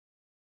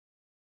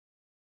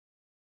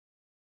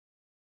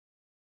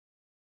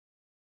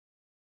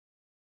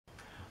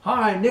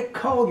Hi, Nick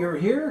Collier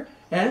here,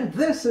 and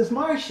this is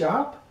my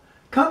shop.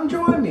 Come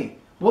join me.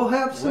 We'll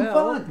have some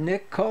fun.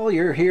 Nick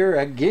Collier here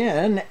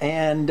again,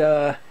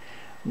 and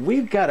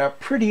we've got a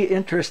pretty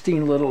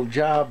interesting little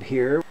job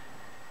here.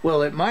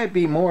 Well, it might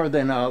be more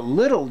than a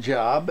little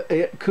job.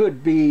 It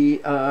could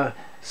be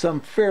some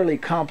fairly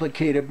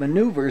complicated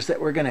maneuvers that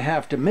we're going to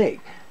have to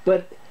make.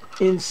 But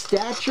in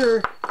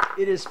stature,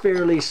 it is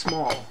fairly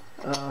small.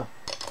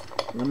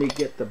 Let me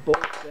get the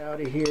bolts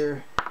out of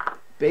here.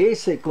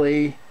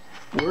 Basically,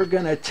 we're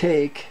going to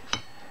take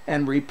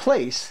and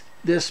replace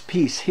this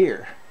piece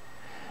here.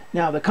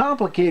 Now, the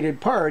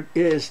complicated part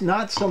is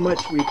not so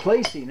much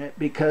replacing it,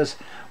 because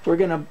we're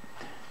going to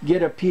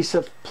get a piece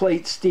of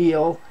plate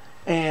steel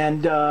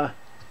and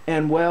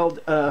weld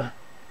a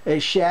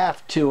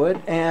shaft to it,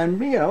 and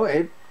you know,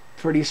 it's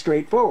pretty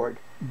straightforward.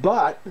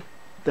 But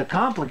the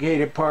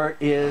complicated part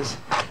is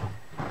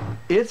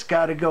it's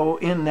got to go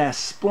in that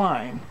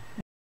spline.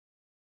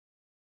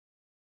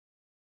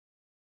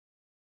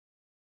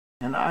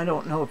 And I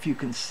don't know if you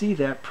can see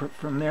that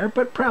from there,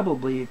 but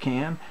probably you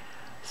can.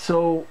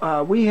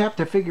 So we have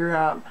to figure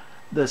out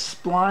the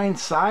spline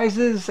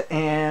sizes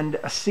and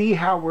see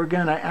how we're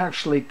going to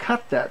actually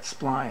cut that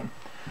spline.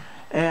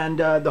 And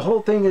the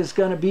whole thing is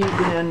going to be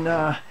in,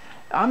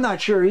 I'm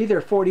not sure, either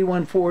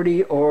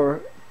 4140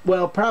 or,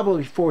 well,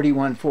 probably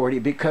 4140,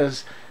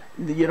 because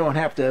you don't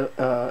have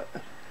to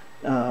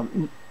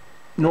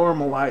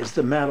normalize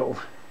the metal.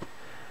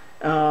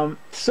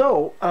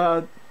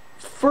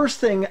 First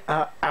thing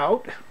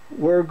out,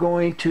 we're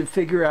going to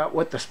figure out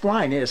what the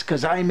spline is,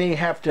 because I may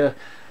have to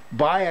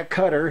buy a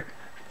cutter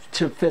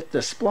to fit the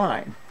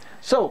spline.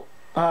 So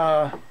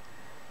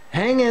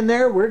hang in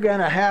there, we're going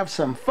to have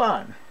some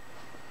fun.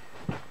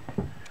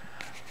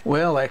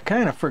 Well, I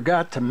kind of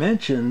forgot to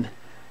mention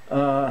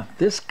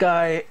this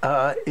guy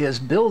is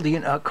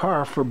building a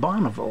car for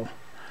Bonneville.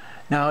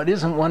 Now, it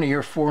isn't one of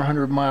your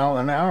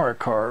 400-mile-an-hour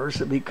cars,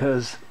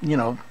 because, you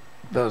know,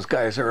 those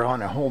guys are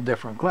on a whole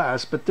different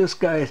class, but this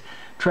guy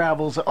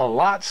travels a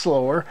lot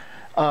slower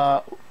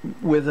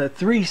with a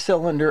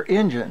 3-cylinder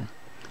engine.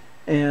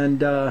 And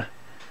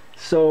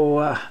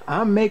so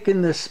I'm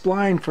making this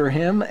spline for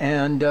him,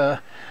 and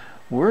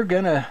we're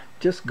gonna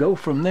just go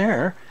from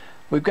there.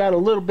 We've got a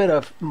little bit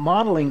of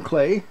modeling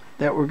clay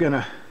that we're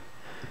gonna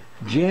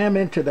jam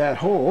into that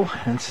hole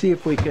and see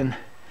if we can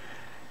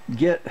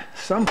get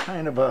some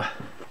kind of a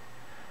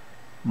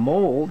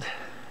mold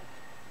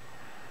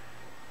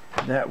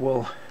that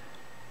will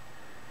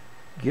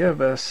give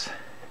us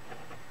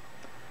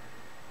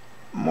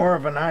more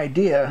of an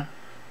idea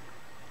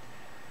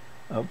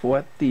of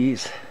what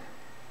this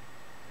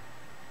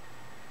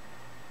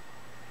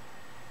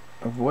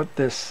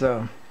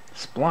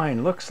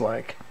spline looks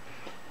like,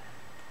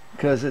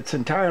 because it's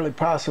entirely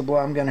possible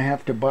I'm going to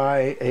have to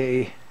buy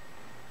a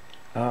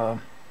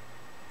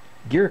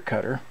gear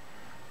cutter.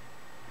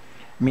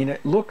 I mean,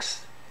 it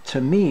looks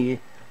to me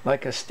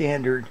like a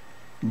standard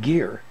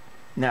gear.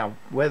 Now,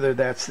 whether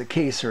that's the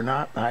case or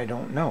not, I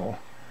don't know,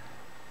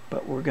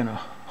 but we're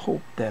gonna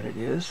hope that it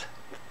is.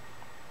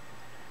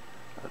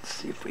 Let's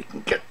see if we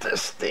can get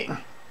this thing.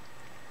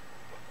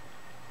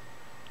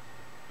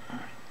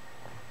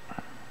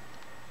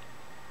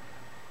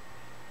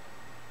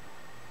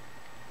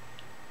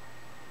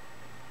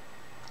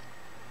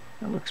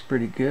 That looks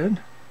pretty good.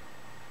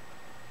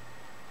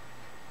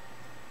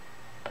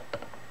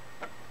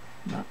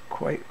 Not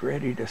quite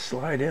ready to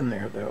slide in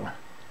there, though.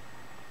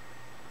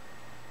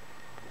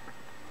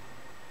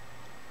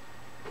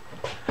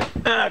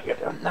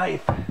 Get a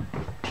knife.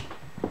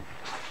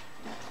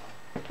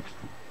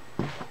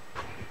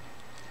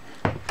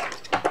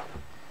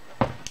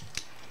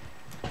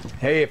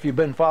 Hey, if you've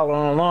been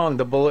following along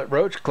the bullet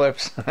roach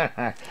clips,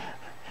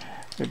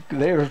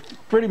 they're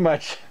pretty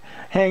much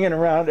hanging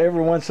around.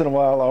 Every once in a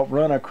while I'll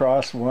run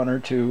across one or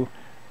two.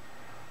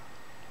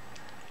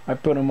 I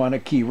put them on a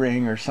key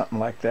ring or something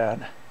like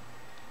that.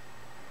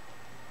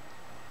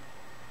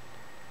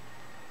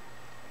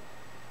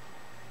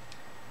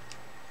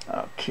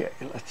 Okay,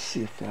 let's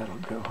see if that'll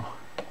go.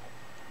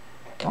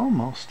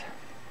 Almost.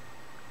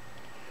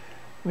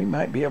 We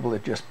might be able to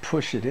just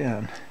push it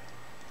in.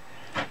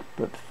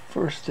 But the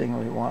first thing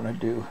we want to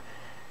do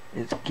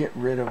is get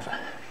rid of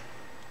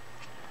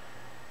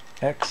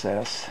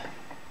excess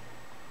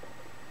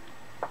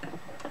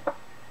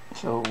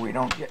so we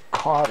don't get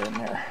caught in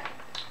there.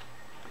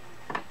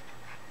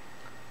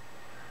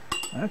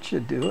 That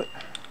should do it.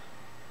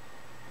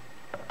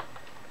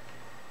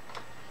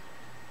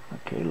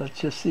 Okay, let's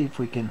just see if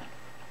we can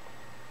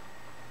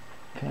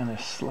kind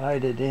of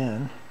slide it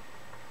in.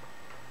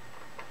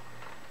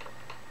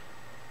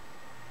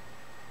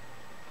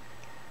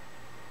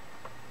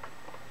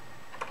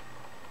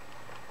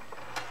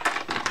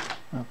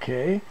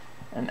 Okay,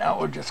 and now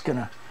we're just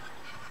gonna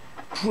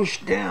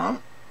push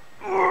down,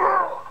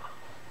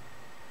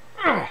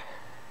 and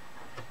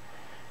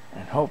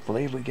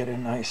hopefully we get a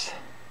nice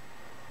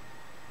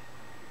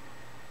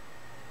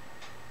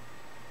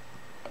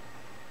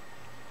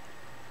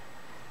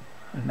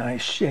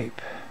nice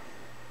shape.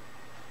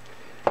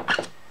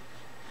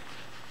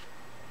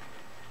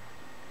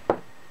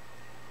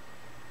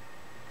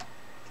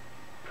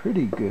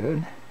 pretty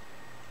good.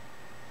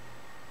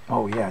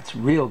 Oh yeah, it's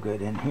real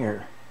good in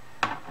here.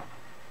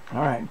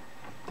 Alright,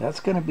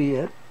 that's going to be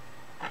it.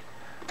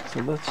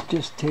 So let's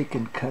just take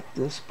and cut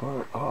this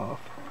part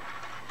off.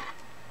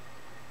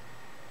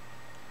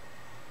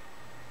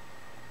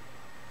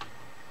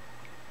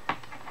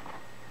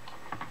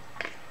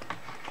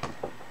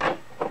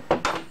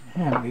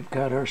 And we've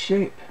got our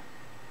shape.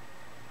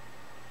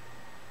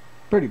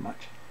 Pretty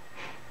much.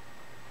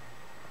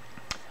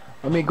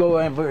 Let me go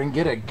over and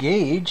get a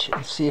gauge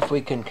and see if we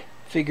can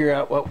figure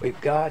out what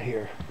we've got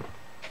here.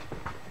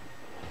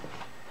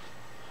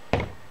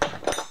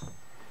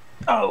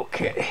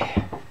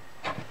 Okay.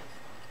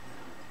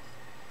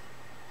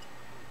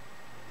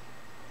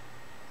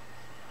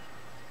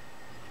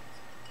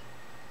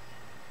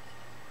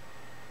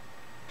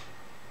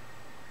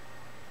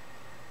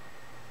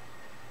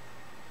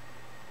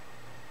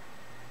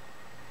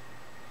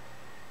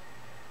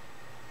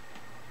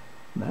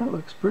 That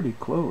looks pretty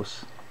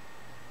close.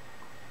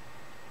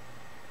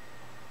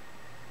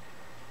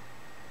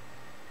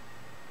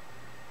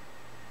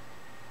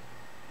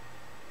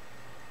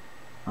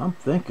 I'm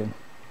thinking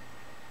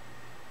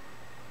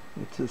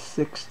it's a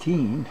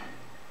 16.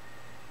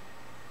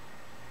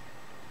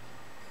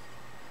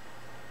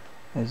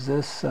 Is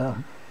this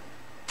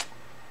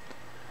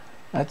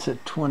that's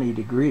at 20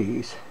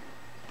 degrees,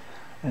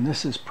 and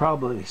this is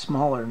probably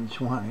smaller than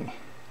 20.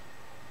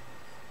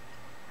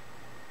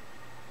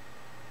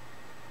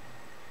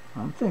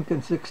 I'm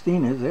thinking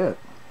 16 is it.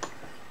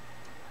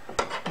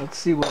 Let's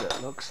see what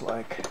it looks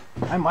like.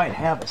 I might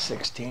have a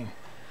 16.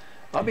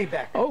 I'll be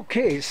back.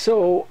 Okay,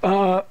 so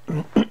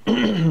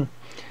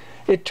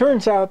it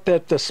turns out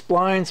that the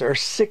splines are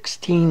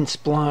 16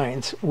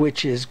 splines,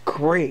 which is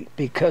great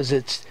because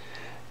it's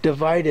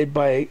divided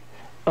by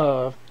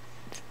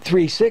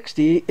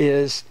 360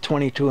 is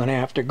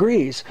 22.5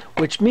 degrees,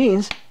 which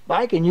means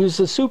I can use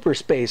the super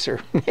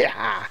spacer.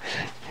 Yeah.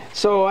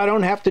 So I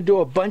don't have to do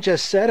a bunch of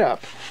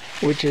setup,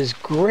 which is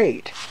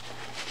great.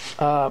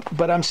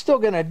 But I'm still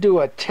going to do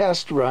a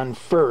test run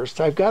first.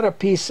 I've got a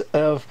piece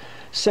of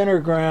center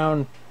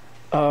ground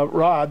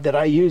rod that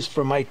I use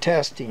for my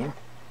testing.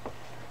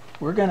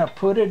 We're going to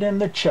put it in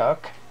the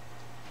chuck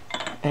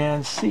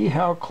and see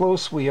how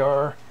close we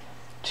are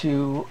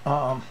to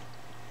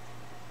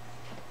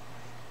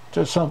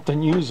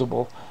something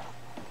usable.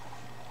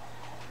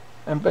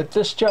 But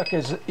this chuck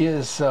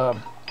is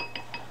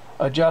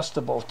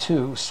adjustable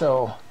too,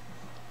 so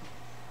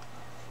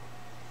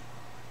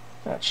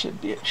that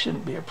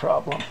shouldn't be a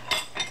problem.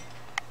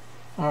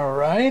 All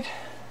right,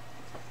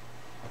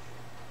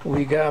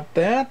 we got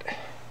that.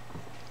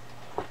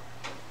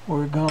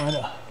 We're going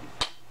to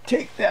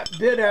take that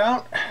bit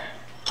out.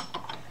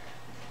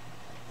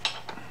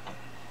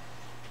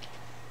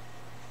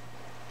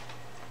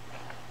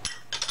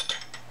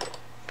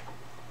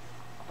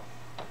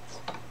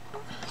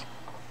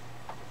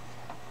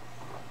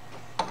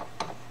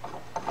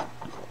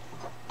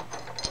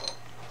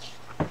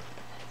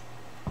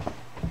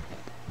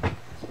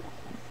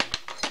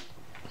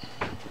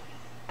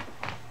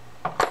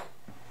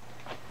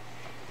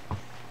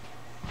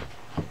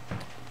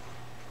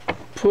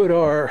 Put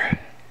our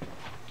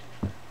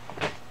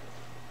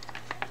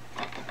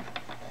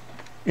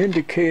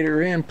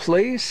indicator in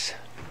place.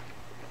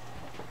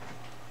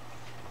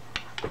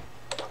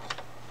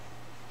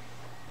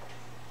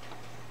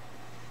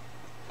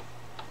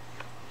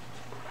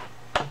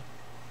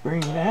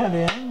 Bring that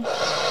in.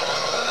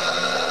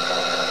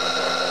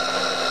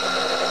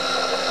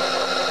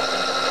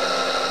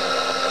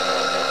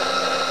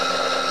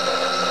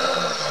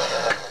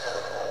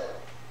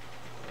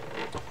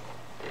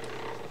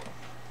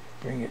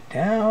 Bring it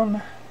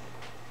down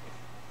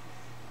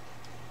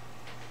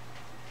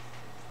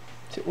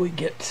till we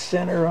get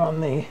center on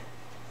the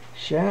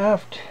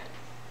shaft.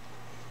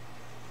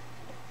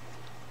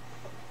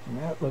 And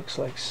that looks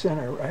like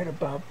center right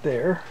about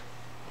there.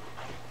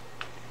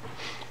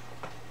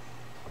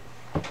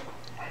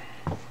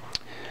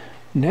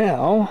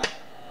 Now,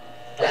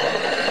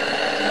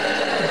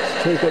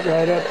 let's take it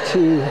right up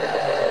to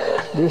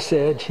this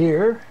edge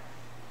here.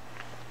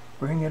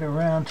 Bring it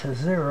around to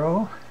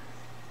 0.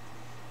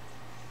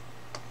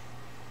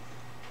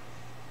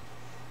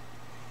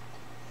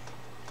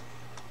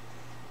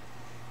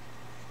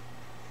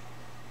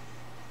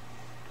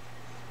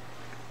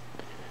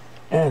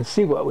 And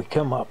see what we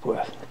come up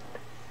with.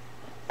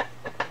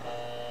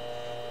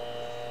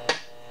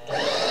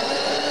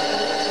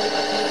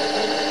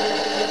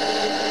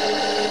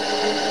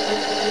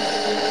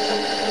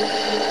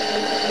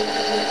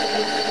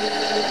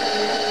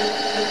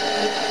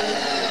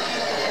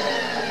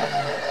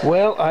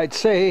 Well, I'd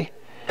say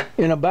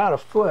in about a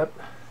foot,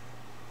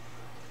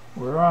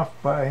 we're off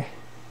by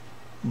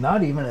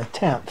not even a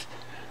tenth.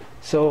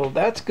 So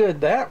that's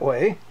good that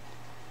way.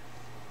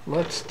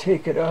 Let's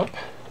take it up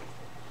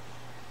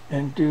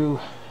and do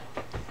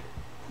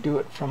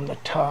it from the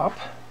top.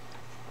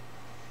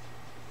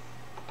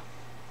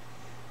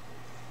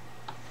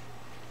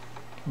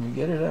 Can we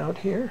get it out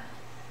here?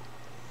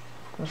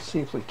 Let's see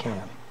if we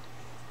can.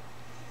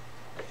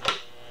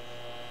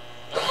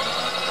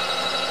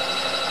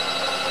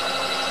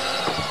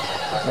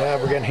 Now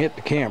we're going to hit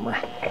the camera.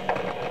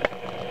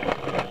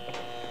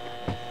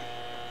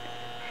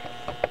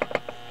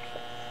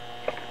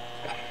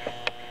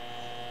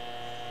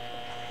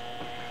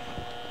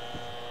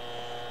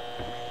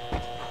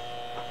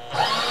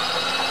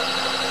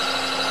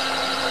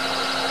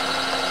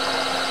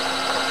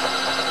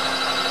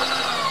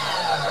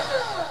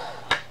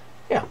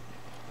 Yeah.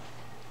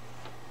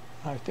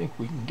 I think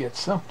we can get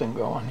something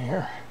going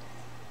here.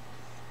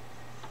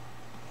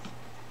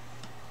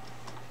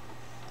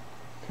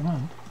 Come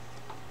on.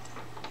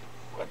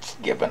 What's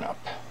giving up?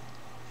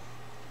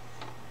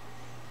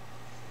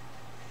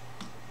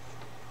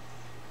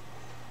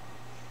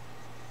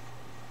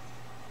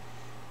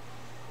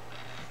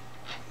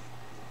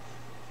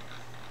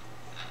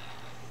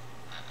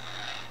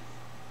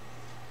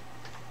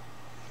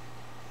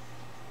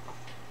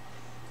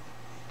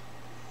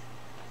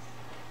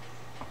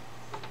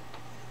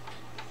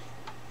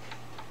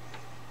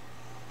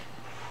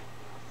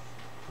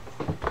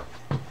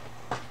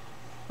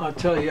 I'll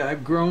tell you,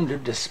 I've grown to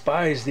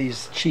despise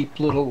these cheap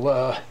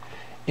little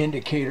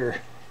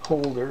indicator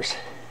holders,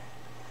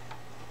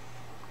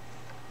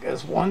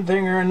 because one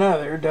thing or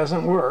another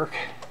doesn't work.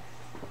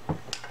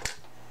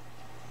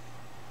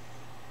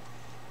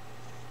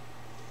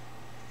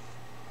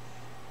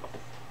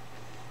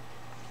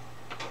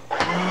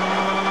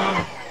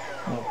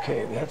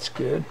 Okay, that's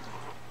good.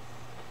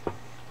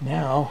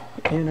 Now,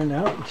 in and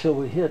out until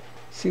we hit,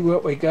 see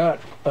what we got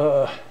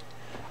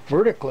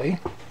vertically.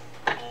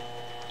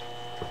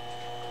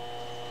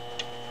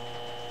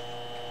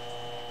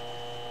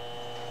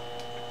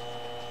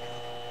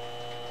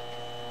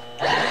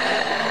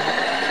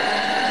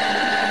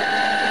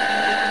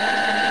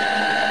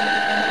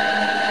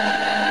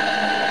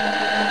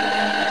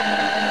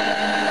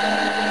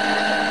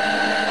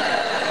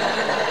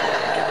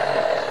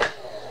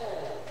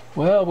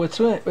 Well,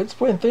 it's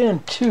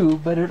within 2,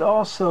 but it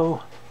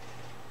also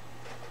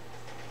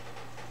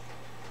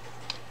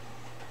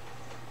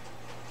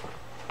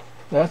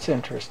that's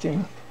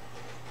interesting.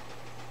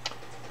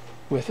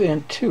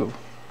 Within 2.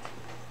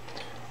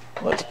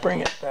 Let's bring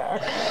it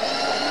back.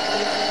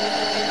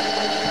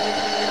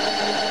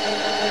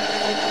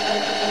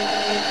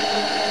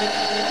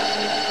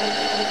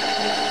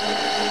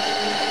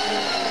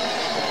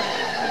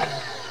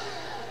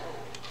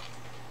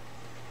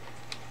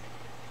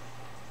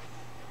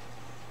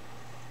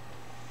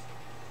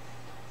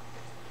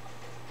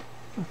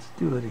 Let's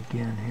do it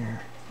again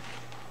here.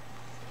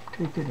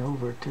 Take it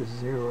over to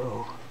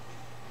 0.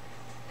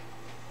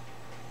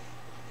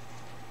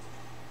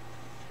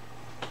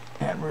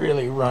 And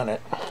really run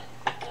it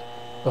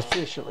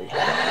officially.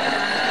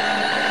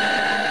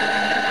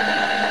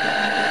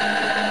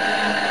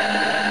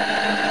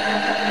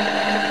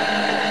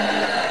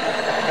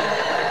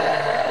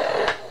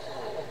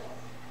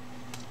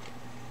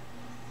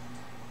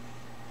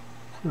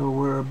 So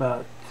we're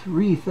about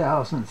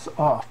 0.03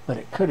 off, but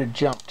it could have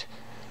jumped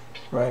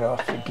right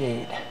off the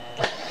gate.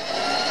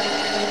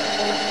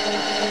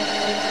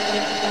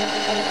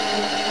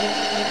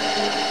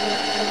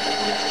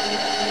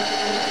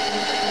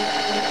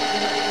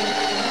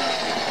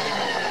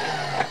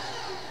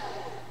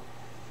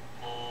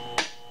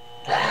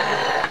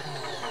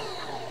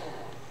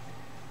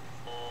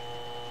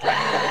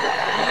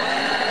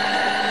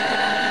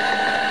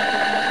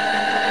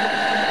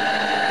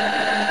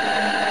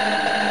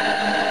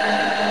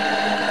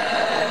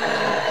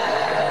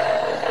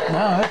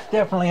 Now that's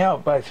definitely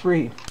out by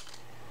 3.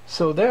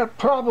 So that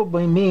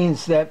probably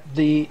means that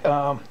the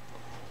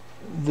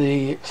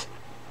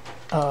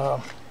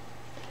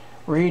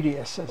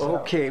radius is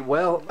okay out.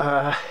 Well,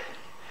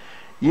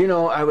 you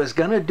know, I was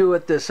gonna do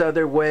it this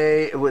other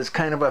way. It was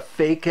kind of a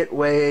fake it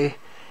way,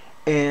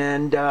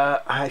 and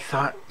I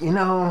thought, you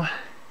know,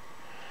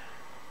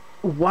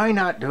 why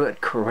not do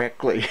it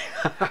correctly?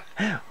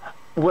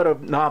 What a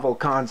novel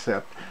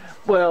concept.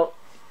 Well,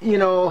 you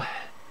know,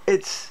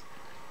 it's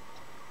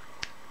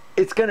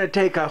going to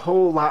take a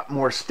whole lot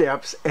more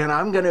steps, and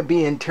I'm going to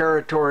be in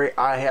territory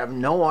I have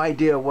no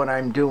idea what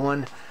I'm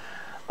doing.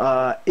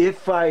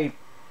 If I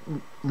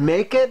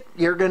make it,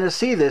 you're going to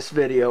see this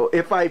video.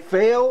 If I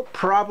fail,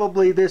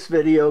 probably this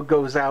video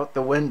goes out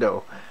the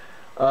window.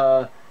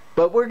 But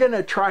we're going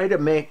to try to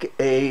make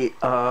a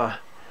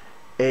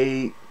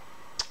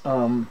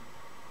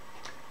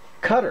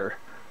cutter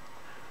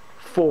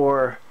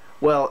for,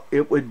 well,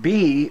 it would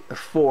be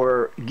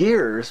for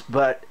gears,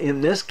 but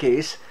in this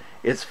case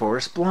it's for a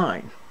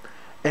spline,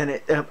 and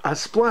a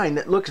spline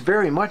that looks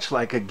very much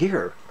like a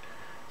gear.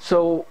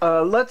 So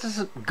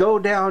let's go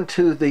down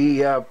to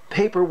the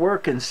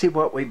paperwork and see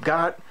what we've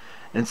got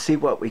and see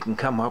what we can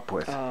come up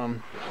with.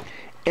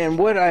 And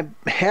what I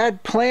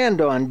had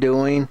planned on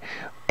doing,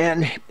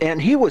 and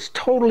he was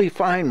totally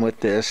fine with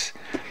this.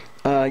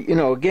 You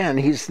know, again,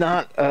 he's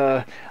not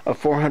a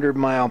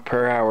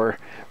 400-mile-per-hour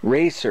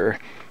racer.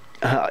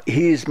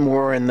 He's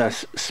more in the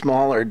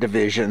smaller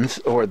divisions,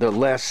 or the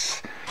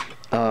less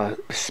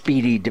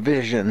speedy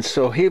divisions,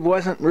 so he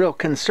wasn't real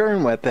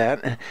concerned with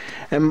that.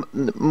 And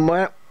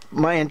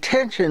my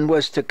intention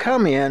was to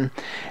come in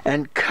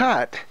and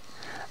cut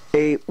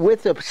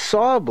with a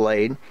saw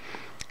blade,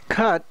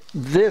 cut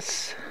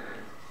this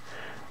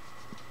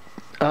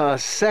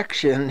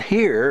section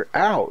here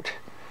out.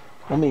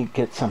 Let me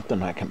get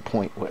something I can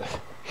point with.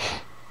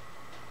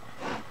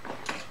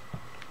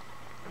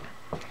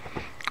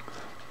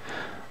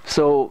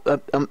 So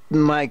the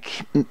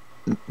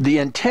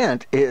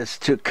intent is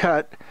to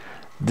cut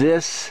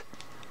this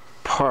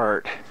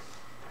part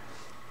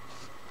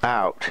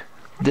out.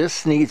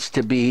 This needs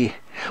to be,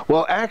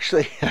 well,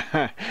 actually,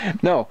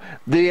 no,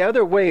 the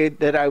other way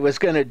that I was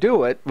going to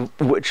do it,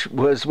 which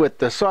was with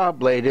the saw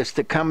blade, is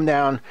to come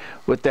down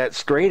with that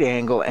straight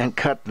angle and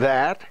cut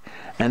that,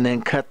 and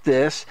then cut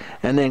this,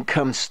 and then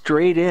come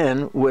straight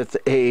in with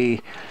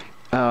a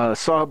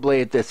saw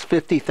blade that's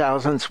 50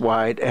 thousandths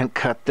wide and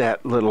cut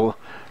that little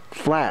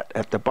flat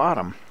at the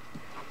bottom.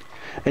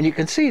 And you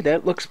can see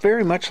that looks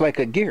very much like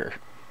a gear.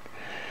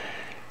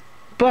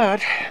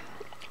 But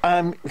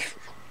I'm,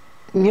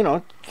 you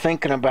know,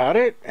 thinking about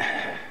it,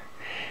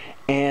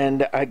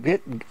 and I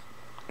get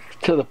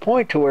to the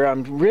point to where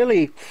I'm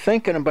really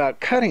thinking about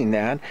cutting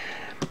that,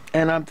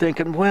 and I'm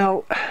thinking,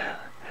 well,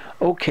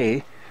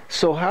 okay,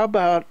 so how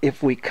about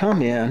if we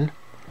come in,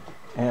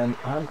 and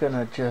I'm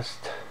gonna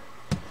just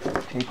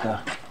take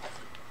a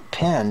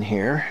pen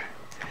here,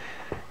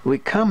 we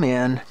come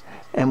in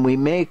and we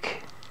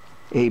make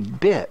a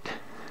bit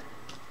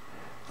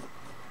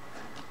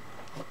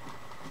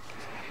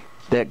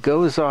that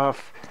goes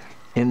off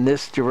in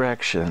this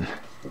direction,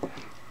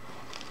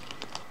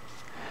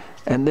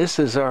 and this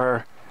is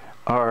our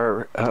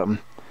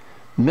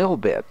mill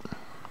bit,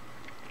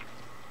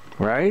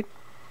 right?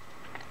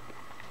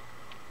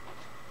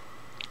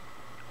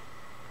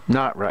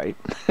 Not right.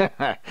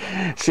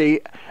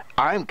 See,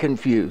 I'm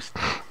confused.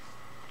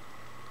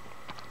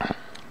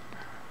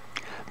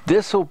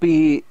 This will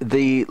be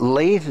the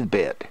lathe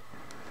bit,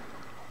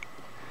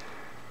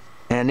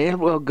 and it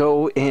will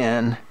go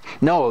in.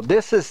 No,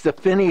 this is the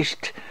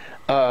finished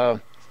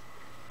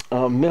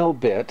mill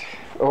bit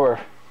or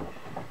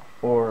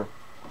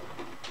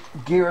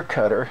gear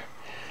cutter,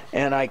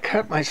 and I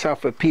cut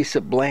myself a piece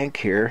of blank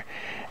here,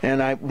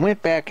 and I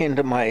went back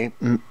into my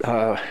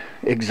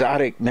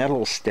exotic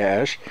metal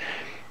stash,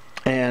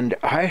 and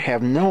I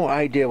have no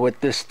idea what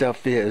this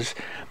stuff is,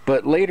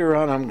 but later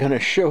on I'm going to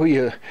show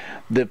you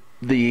the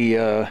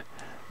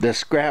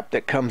scrap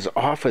that comes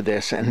off of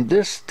this, and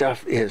this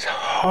stuff is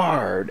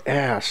hard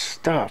ass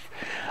stuff.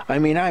 I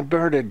mean, I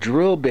burned a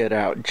drill bit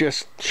out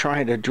just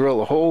trying to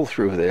drill a hole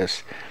through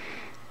this,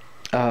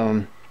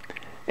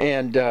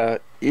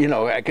 you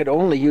know, I could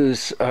only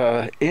use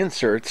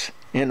inserts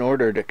in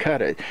order to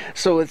cut it,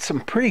 so it's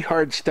some pretty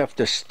hard stuff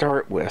to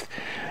start with.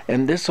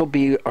 And this will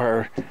be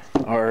our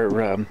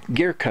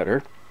gear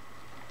cutter.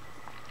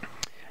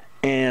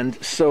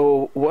 And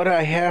so what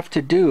I have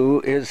to do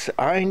is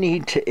I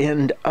need to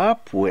end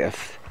up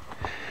with,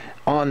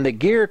 on the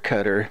gear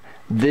cutter,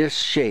 this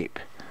shape,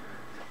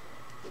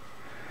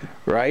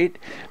 right?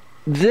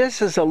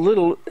 This is a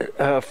little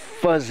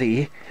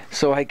fuzzy,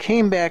 so I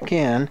came back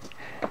in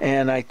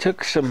and I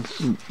took some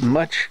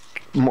much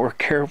more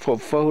careful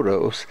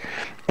photos,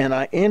 and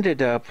I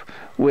ended up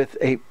with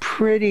a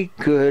pretty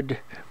good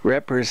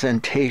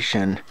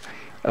representation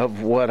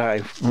of what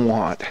I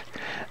want.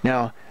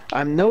 Now,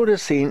 I'm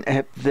noticing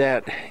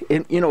that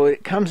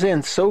it comes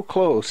in so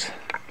close.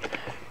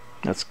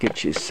 Let's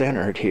get you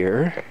centered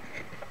here.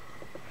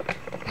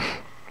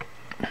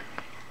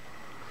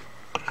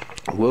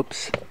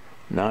 Whoops,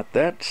 not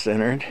that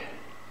centered.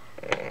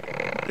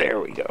 There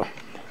we go.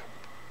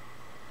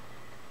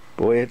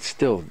 Boy, it's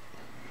still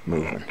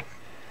moving.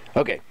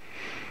 Okay.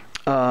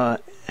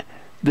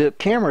 The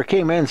camera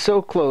came in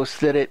so close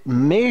that it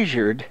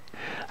measured.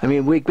 I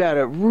mean, we've got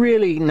a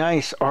really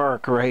nice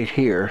arc right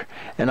here,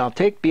 and I'll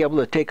be able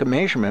to take a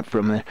measurement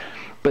from it.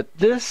 But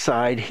this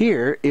side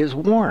here is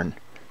worn,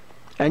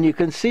 and you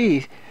can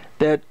see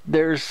that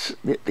there's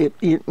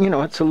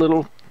it's a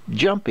little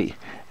jumpy,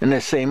 and the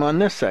same on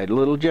this side, a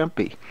little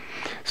jumpy.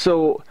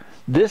 So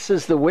this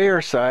is the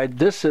wear side,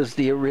 this is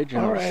the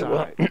original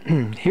side.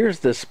 Well, here's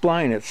the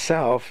spline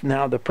itself.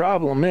 Now the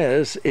problem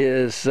is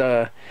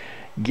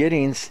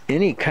getting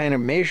any kind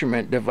of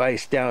measurement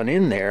device down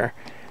in there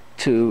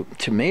to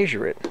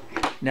measure it.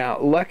 Now,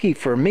 lucky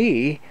for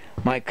me,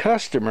 my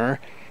customer,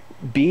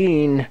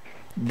 being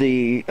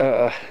the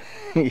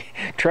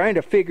trying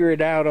to figure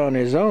it out on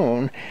his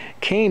own,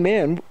 came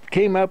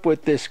up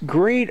with this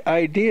great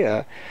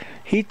idea.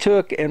 He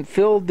took and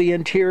filled the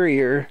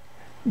interior,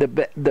 the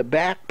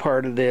back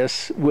part of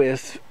this,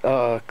 with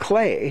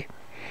clay,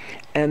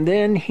 and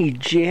then he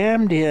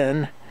jammed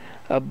in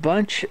a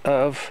bunch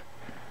of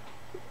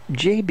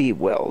JB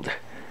weld,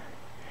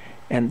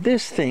 and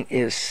this thing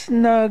is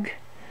snug.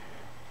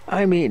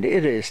 I mean,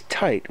 it is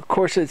tight. Of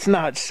course, it's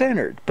not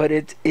centered, but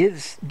it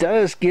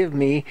does give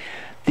me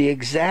the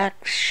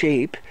exact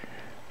shape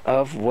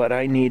of what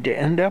I need to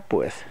end up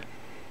with.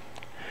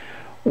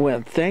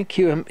 Well, thank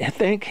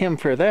him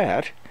for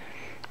that,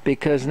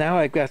 because now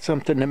I've got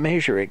something to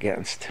measure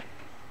against.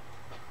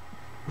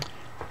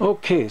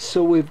 Okay,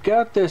 so we've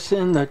got this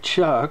in the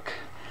chuck.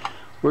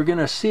 We're going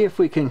to see if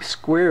we can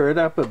square it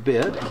up a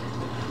bit.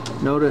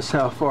 Notice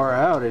how far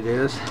out it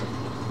is.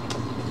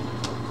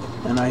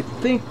 And I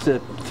think the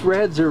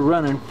threads are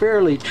running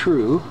fairly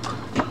true.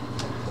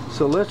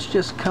 So let's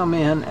just come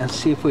in and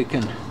see if we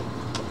can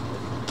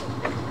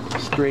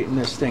straighten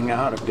this thing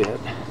out a bit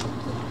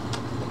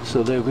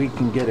so that we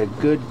can get a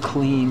good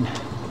clean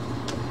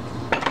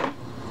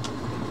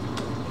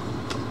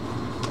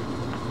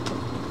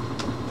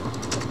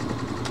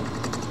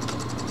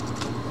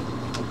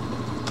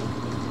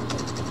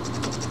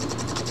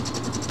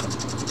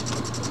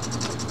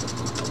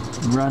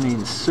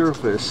running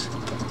surface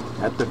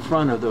at the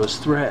front of those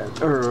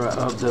threads, or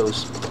of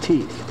those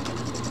teeth.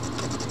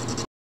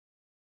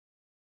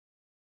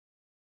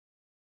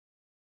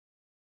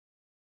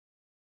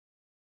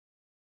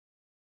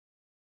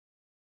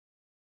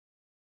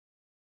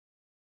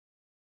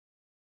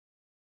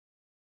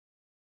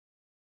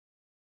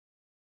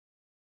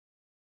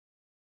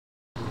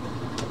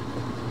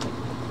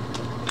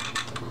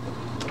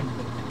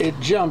 It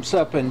jumps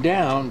up and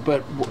down,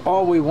 but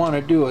all we want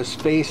to do is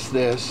face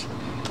this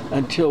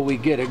until we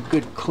get a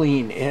good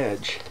clean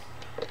edge.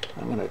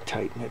 I'm going to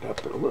tighten it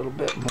up a little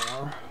bit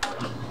more.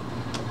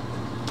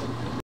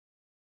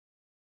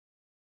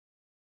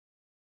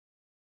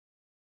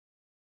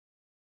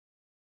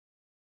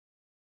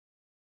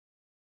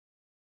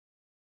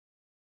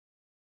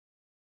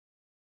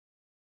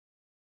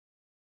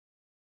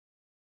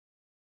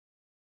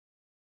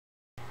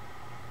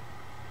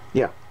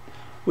 Yeah,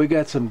 we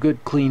got some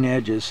good clean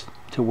edges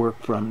to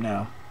work from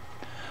now.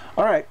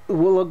 All right,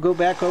 we'll go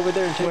back over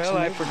there and take some.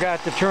 Well, I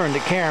forgot to turn the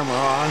camera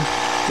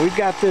on. We've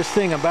got this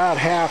thing about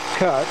half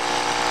cut.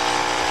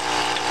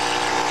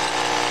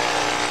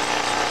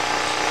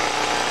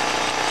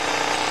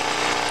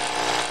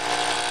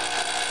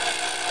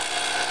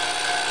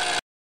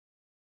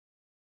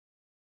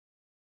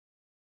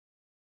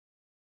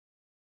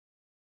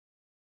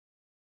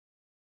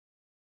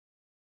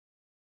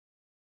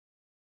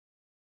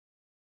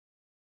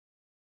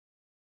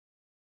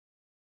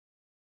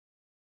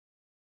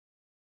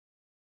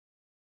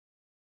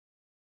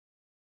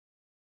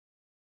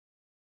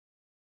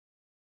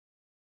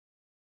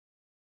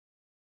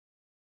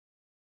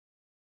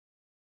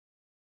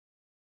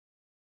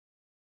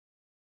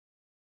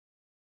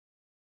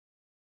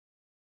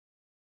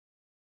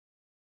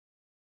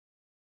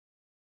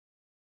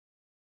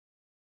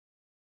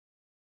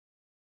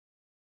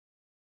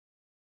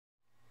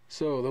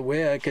 So the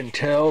way I can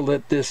tell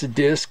that this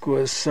disc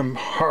was some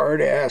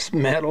hard-ass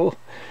metal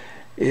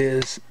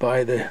is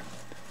by the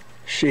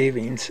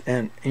shavings.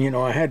 And you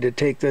know, I had to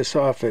take this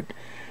off at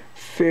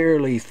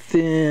fairly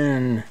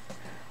thin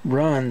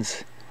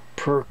runs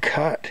per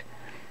cut,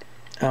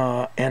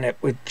 and it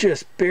would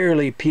just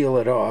barely peel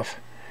it off.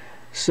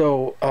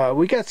 So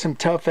we got some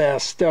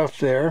tough-ass stuff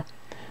there.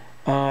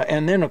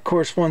 And then of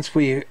course once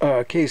we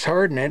case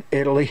harden it,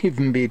 it'll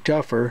even be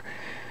tougher.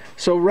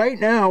 So right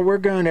now we're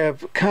going to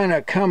kind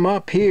of come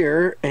up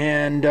here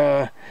and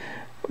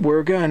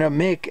we're going to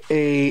make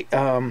a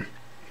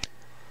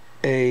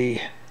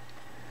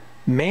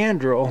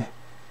mandrel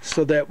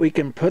so that we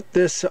can put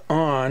this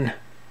on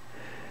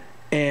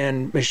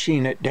and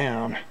machine it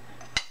down.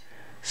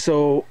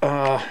 So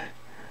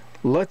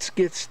let's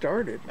get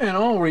started. And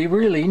all we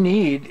really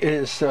need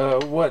is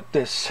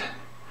this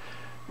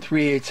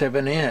 3/8 of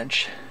an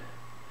inch.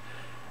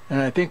 And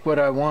I think what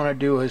I want to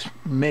do is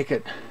make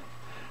it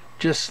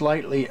just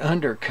slightly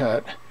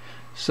undercut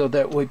so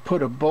that we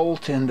put a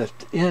bolt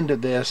into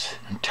this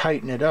and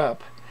tighten it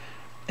up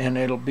and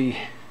it'll be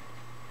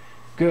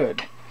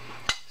good.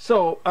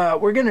 So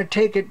we're going to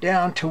take it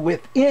down to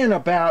within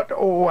about,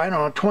 oh, I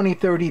don't know,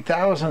 20-30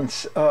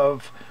 thousandths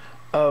of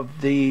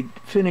the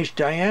finished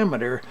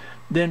diameter,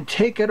 then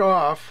take it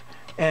off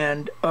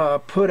and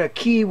put a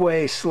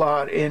keyway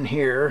slot in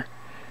here,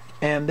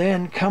 and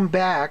then come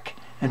back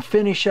and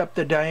finish up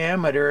the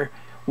diameter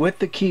with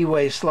the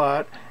keyway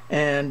slot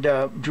and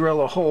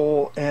drill a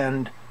hole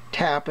and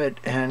tap it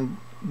and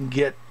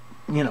get,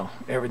 you know,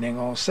 everything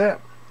all set.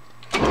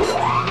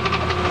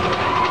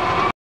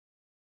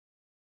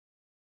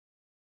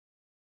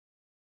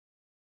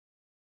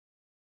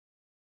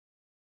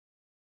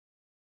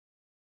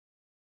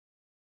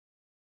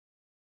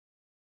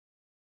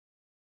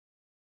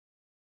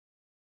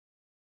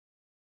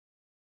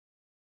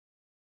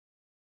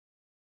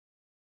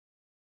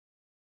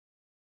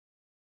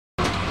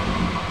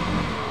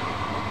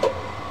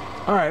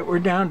 All right, we're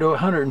down to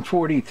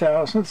 140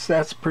 thousandths.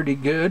 That's pretty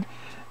good.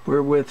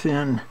 We're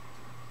within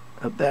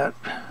of that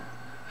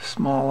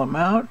small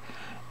amount,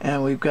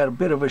 and we've got a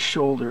bit of a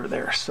shoulder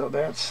there, so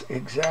that's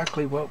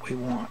exactly what we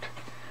want.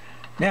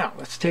 Now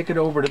let's take it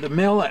over to the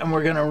mill, and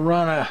we're going to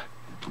run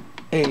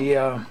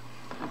a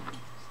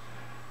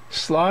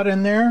slot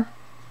in there,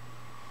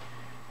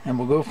 and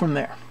we'll go from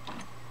there.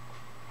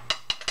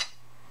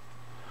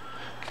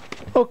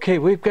 Okay,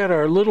 we've got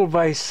our little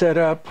vise set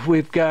up.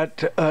 We've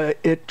got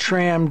it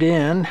trammed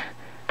in,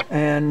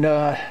 and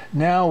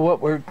now what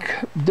we're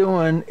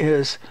doing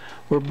is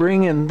we're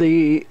bringing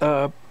the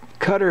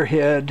cutter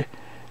head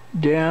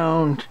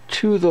down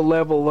to the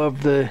level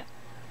of the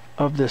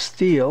of the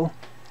steel,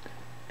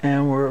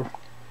 and we're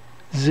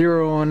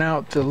zeroing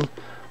out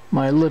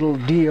my little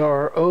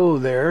DRO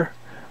there.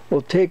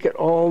 We'll take it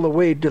all the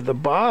way to the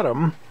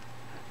bottom,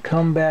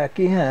 come back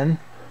in,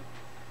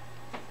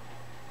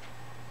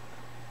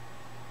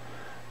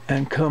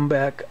 and come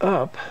back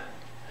up,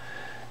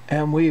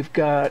 and we've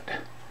got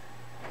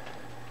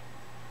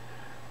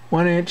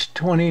 1 inch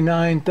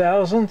 29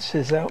 thousandths.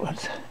 Is that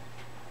what's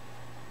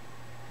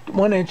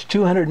 1 inch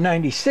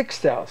 296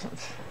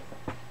 thousandths?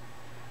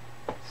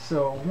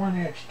 So 1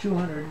 inch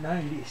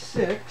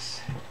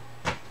 296,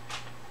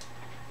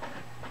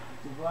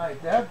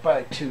 divide that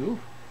by 2.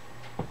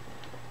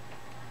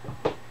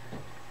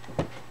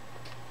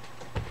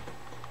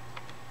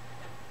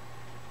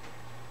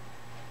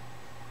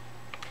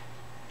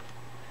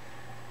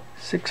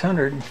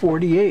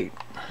 $648.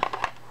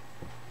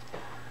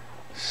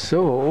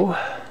 So,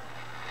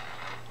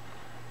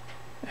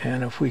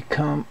 and if we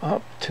come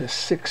up to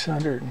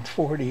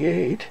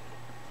 648,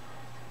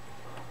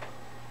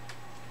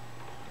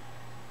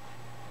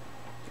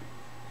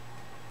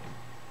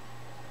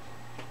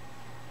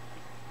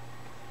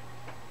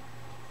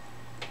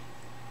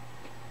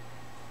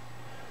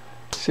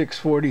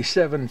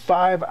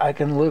 $647.5 I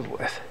can live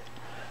with,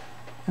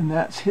 and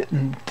that's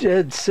hitting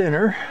dead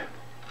center.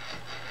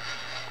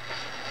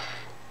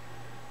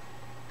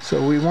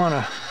 So we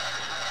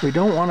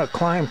don't want to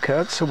climb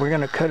cut, so we're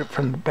going to cut it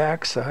from the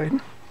back side.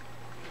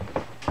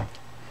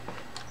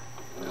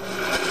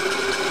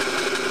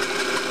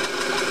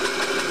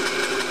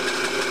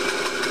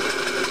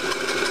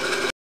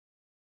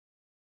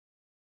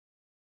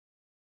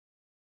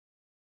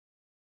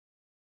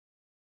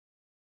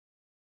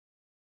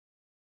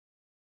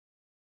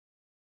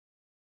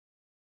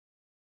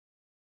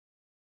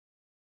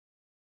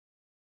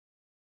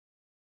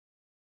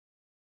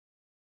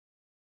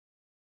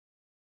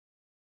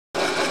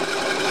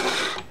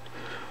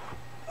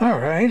 All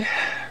right,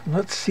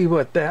 let's see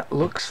what that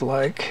looks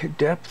like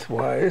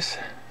depth-wise.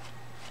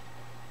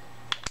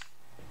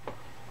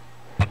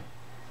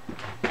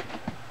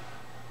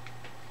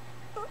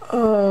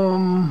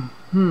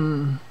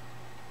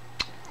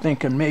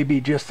 Thinking maybe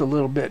just a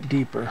little bit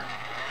deeper.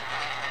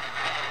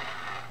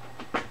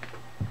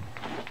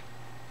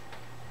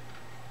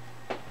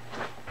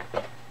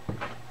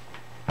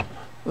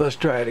 Let's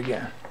try it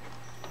again.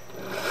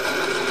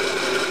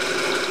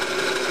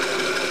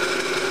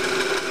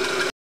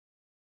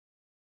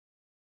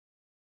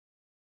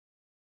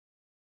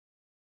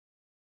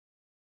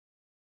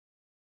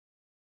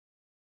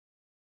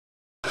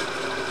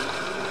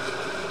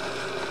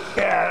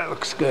 Yeah, that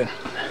looks good.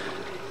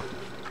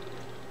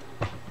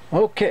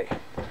 Okay,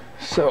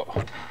 so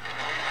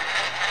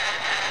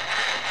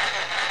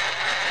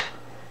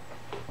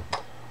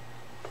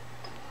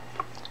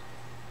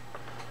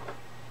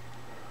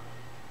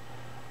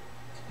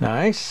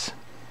nice.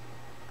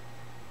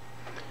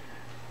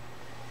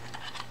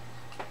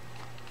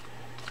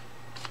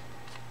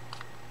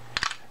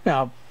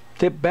 Now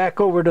tip back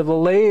over to the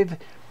lathe,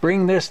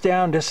 bring this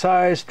down to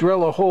size,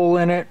 drill a hole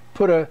in it,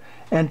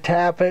 and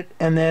tap it,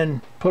 and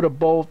then put a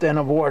bolt and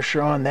a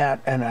washer on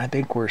that, and I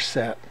think we're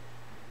set.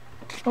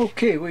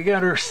 Okay, we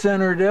got her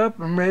centered up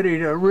and ready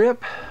to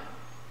rip.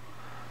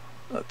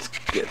 Let's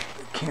get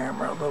the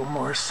camera a little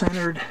more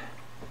centered.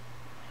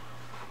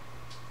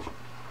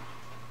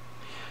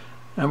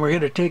 And we're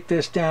going to take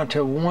this down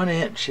to 1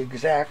 inch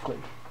exactly.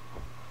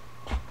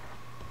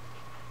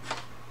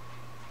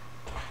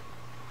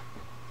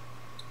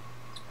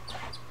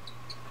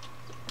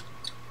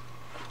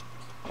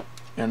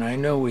 And I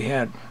know we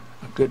had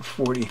a good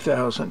 40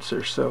 thousandths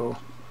or so.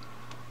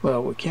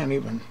 Well, we can't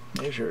even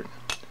measure it.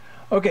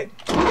 Okay.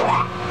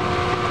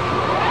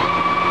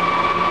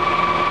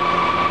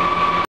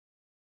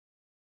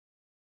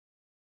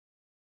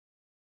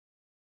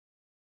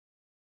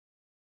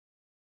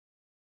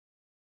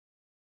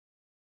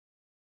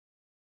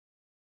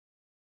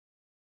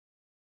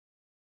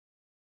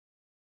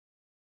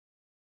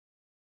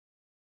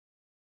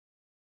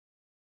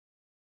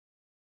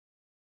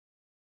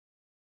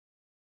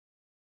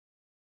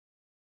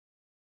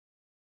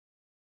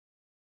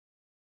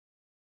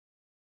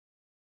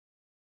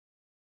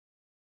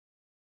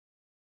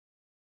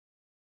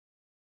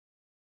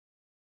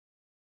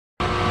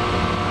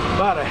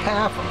 About a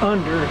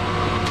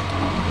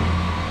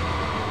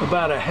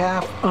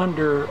half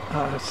under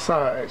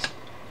size.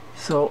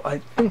 So I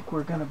think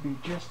we're going to be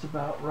just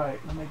about right.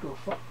 Let me go.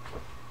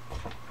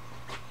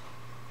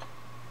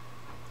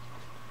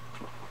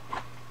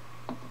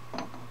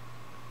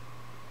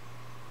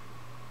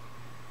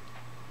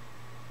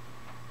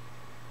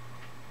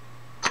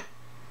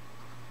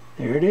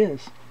 There it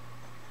is.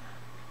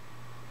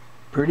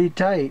 Pretty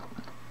tight.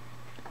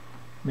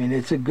 I mean,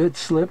 it's a good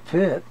slip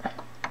fit.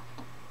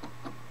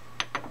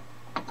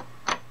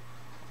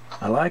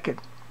 I like it.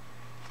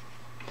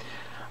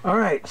 All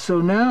right,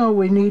 so now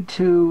we need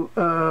to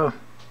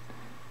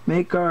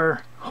make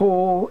our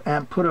hole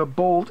and put a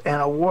bolt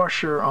and a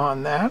washer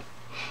on that.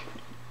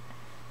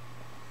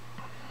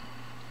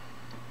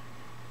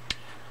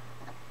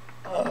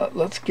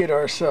 Let's get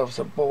ourselves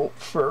a bolt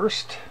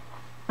first.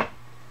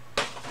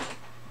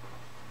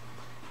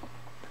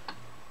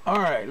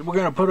 Alright, we're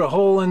going to put a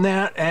hole in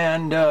that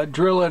and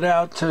drill it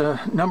out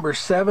to number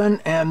 7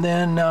 and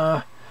then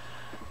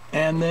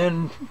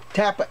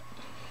tap it.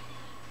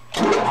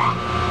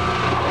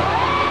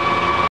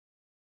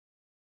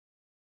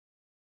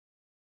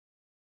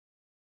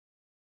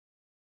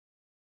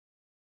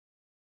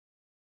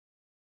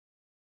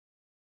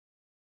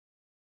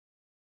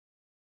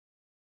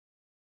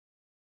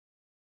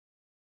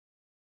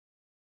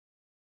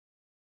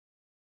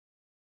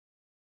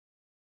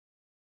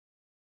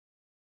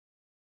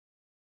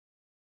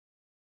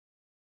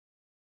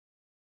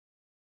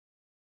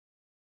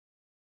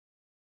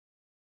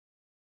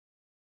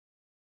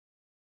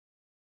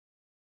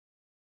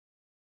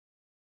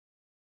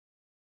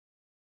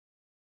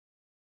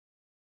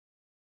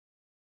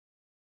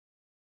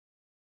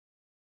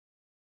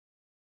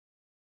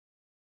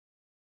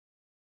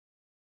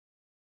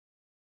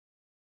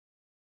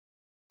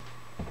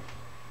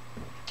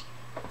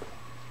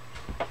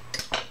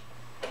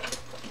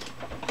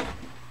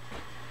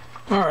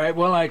 Alright,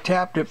 well, I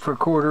tapped it for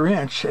 1/4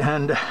 inch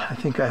and I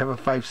think I have a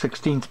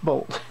 5/16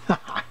 bolt.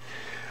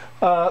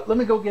 Let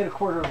me go get a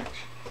 1/4 inch.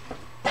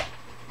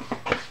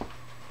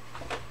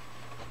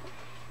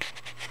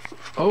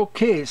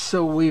 Okay,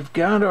 so we've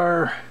got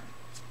our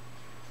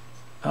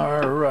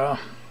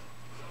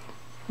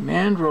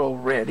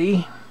mandrel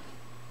ready.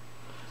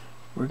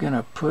 We're going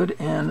to put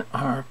in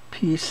our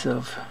piece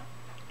of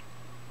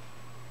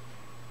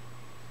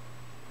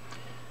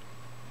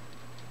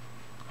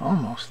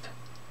almost.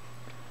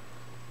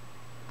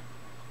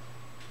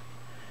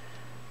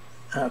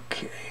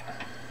 Okay,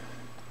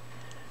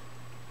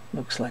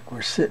 looks like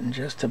we're sitting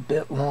just a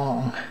bit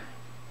long.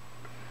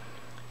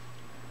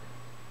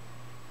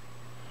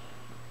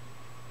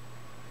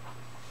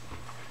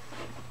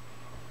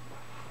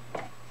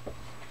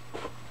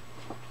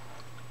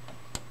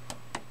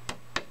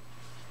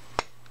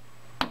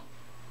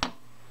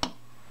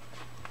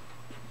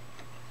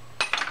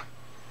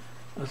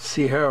 Let's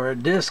see how our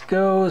disc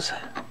goes.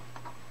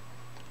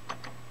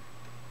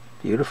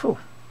 Beautiful.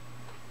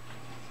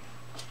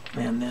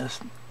 And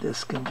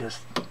this can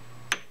just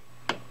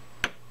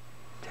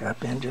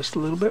tap in just a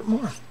little bit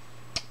more.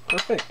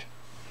 Perfect.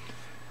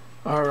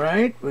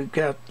 Alright, we've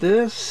got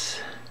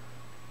this,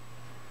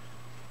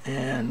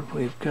 and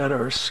we've got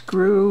our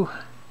screw.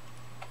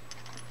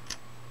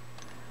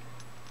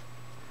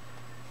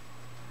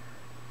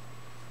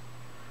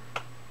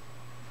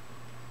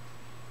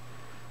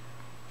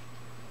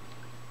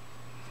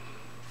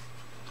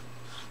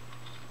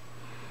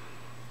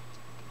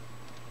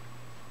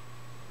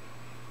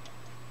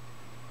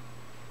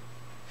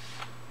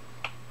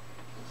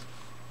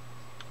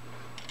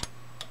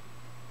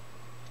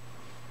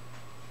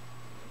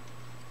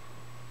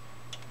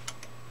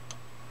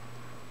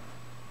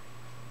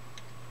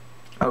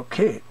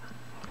 Okay,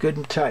 good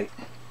and tight.